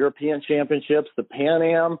of the European Championships, the Pan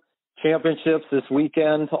Am Championships this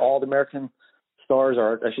weekend. All the American stars,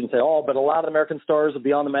 or I shouldn't say all, but a lot of the American stars will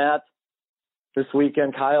be on the mat this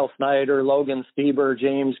weekend. Kyle Snyder, Logan Stieber,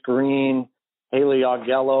 James Green, Haley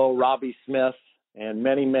Augello, Robbie Smith, and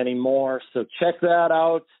many, many more. So check that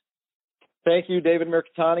out. Thank you, David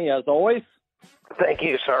Mirikitani, as always. Thank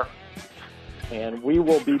you, sir. And we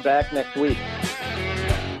will be back next week.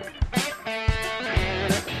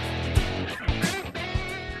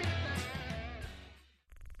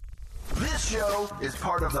 This show is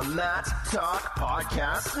part of the Matt Talk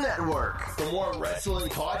Podcast Network. For more wrestling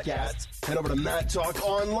podcasts, head over to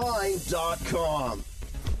MattTalkOnline.com.